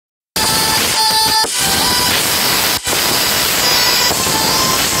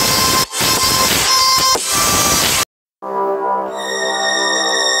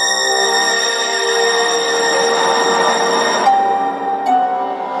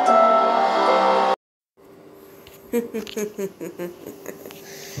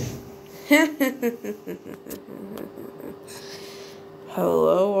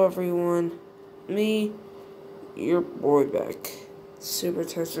Hello everyone, me, your boy back,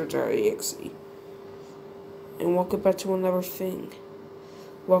 Supertasso.EXE, and welcome back to another thing.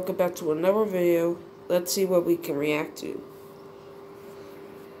 Welcome back to another video. Let's see what we can react to.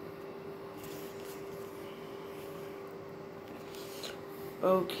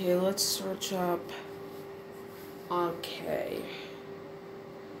 Okay, let's search up. Okay.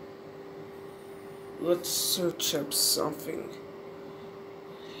 Let's search up something.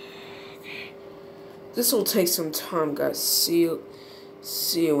 Okay. This will take some time, guys. See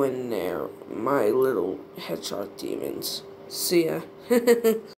you in there, my little hedgehog demons. See ya.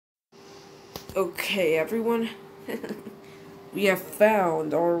 Okay, everyone. We have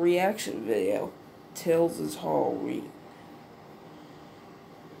found our reaction video. Tails' Halloween.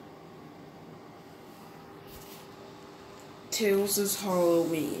 Tails'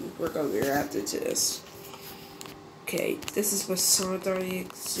 Halloween. We're gonna be reacting to this. Okay, this is with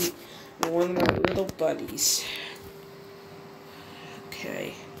Supertasso and one of my little buddies.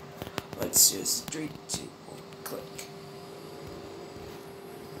 Okay, let's just 3, 2, 1, click.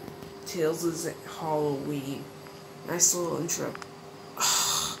 Tails' Halloween. Nice little intro.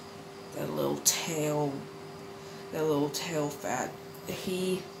 Oh, that little tail fat.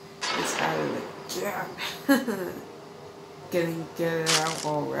 He is out of the gap. Get it out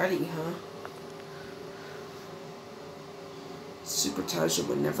already, huh? Supertasso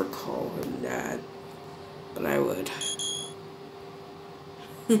would never call him that, but I would.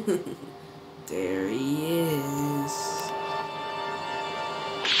 There he is.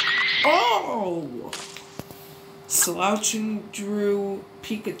 Oh! Slouching Drew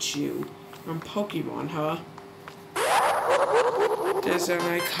Pikachu from Pokemon, huh? There's an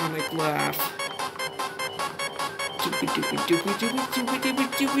iconic laugh.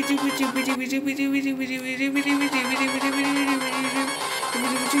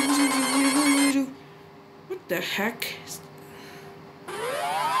 What the heck?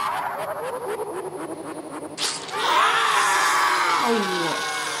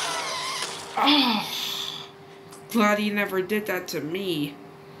 Oh, glad he never did that to me.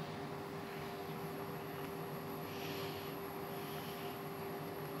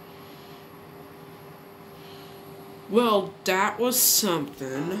 Well, that was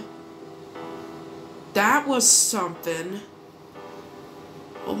something. That was something.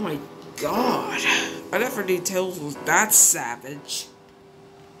 Oh my god. I never knew Tails was that savage.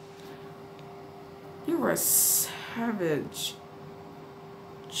 You're a savage.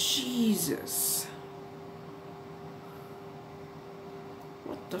 Jesus.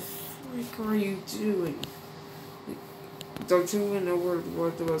 What the frick are you doing? Don't you even know we're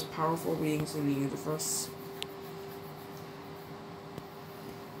the most powerful beings in the universe?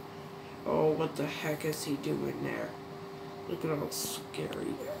 Oh, what the heck is he doing there? Look at how scary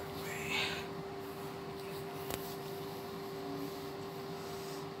that way.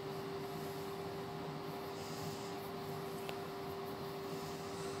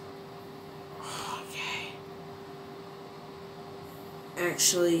 Okay.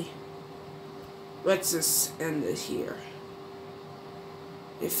 Actually, let's just end it here.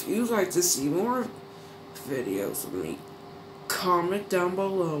 If you'd like to see more videos of me, comment down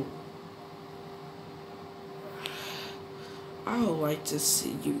below. I would like to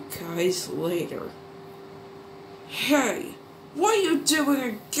see you guys later. Hey, what are you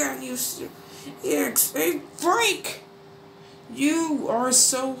doing again, you EXE freak? You are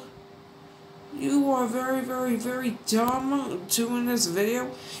very, very, very dumb doing this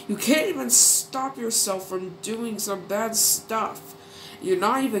video. You can't even stop yourself from doing some bad stuff. You're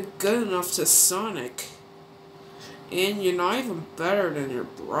not even good enough to Sonic. And you're not even better than your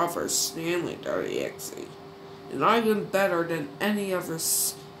brother, Stanley.exe. You're not even better than any other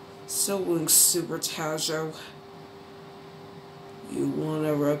sibling, Supertasso. You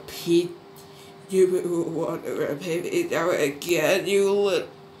wanna repeat? You wanna repeat it again? You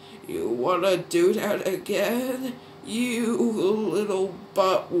wanna do that again? You little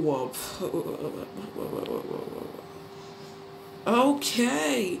butt whoop.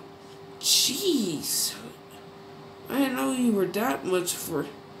 Okay. Jeez. I didn't know you were that much for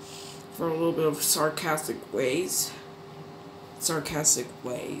a little bit of sarcastic ways.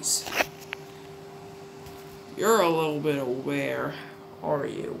 You're a little bit aware, are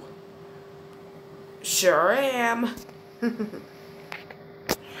you? Sure am.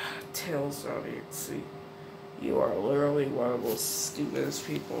 Tails.exe. You are literally one of the stupidest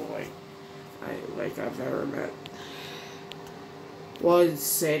people like I've ever met. Wanted to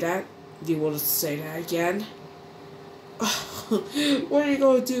say that? Do you want to say that again? What are you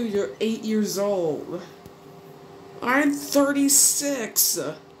gonna do? You're 8 years old. I'm 36.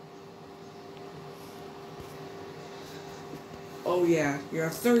 Oh yeah, you're a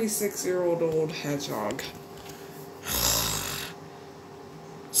 36-year-old hedgehog.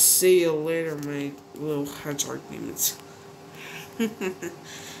 See you later, my little hedgehog demons.